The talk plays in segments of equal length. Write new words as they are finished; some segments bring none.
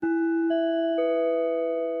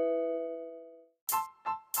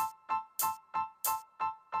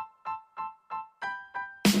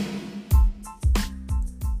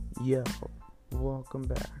Yo, welcome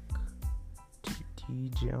back to T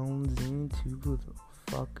Jones into the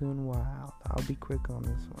fucking wild. I'll be quick on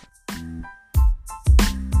this one.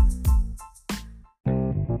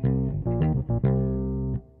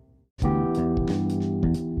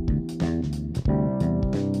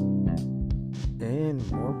 And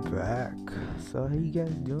we're back. So how you guys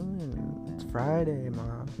doing? It's Friday,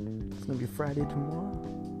 man. It's gonna be Friday tomorrow.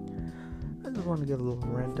 I just want to get a little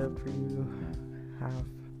rant up for you.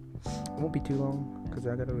 It won't be too long because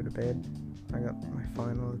I gotta go to bed. I got my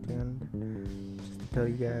final at the end. Just to tell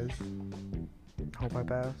you guys, hope I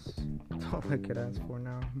pass. That's all I could ask for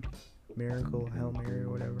now. Miracle, Hail Mary, or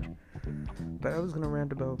whatever. But I was gonna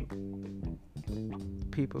rant about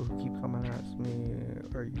people who keep coming and asking me,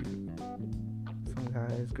 are you, some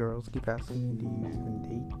guys, girls keep asking me, do you even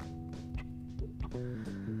date?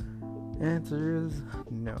 The answer is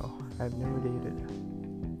no. I've never dated.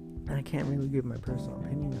 I can't really give my personal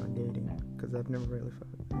opinion on dating because I've never really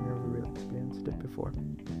experienced it before.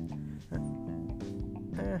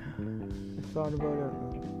 I thought about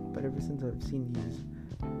it, but ever since I've seen these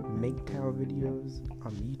MGTOW videos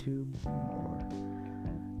on YouTube or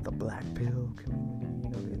the black pill community,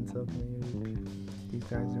 the incel community, these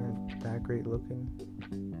guys aren't that great looking.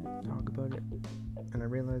 Talk about it, and I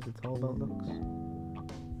realized it's all about looks.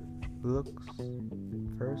 Looks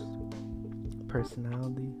first,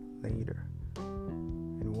 personality later.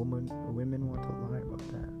 And women want to lie about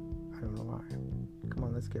that. I don't know why. Come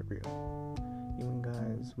on, let's get real. Even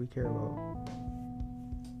guys, we care about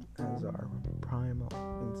as our primal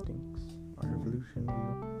instincts, our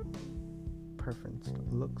evolutionary preference.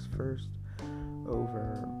 Looks first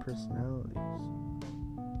over personalities.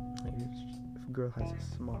 Like if a girl has a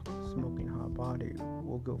smoking hot body,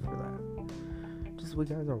 we'll go for that. Just we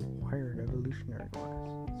guys are wired evolutionary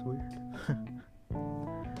wise. It's weird.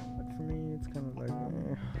 But for me, it's kind of like,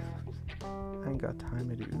 I ain't got time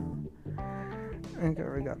to do. I ain't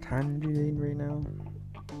really got time to do dating right now.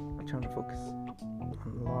 I'm trying to focus on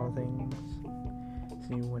a lot of things,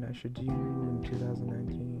 seeing what I should do in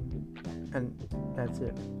 2019, and that's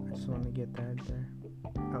it. I just want to get that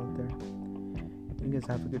out there. You guys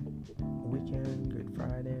have a good weekend, good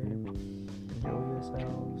Friday. Enjoy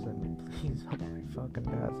yourselves, and please hope I fucking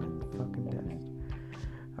pass it. Fucking test.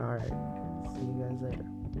 Alright, see you guys later.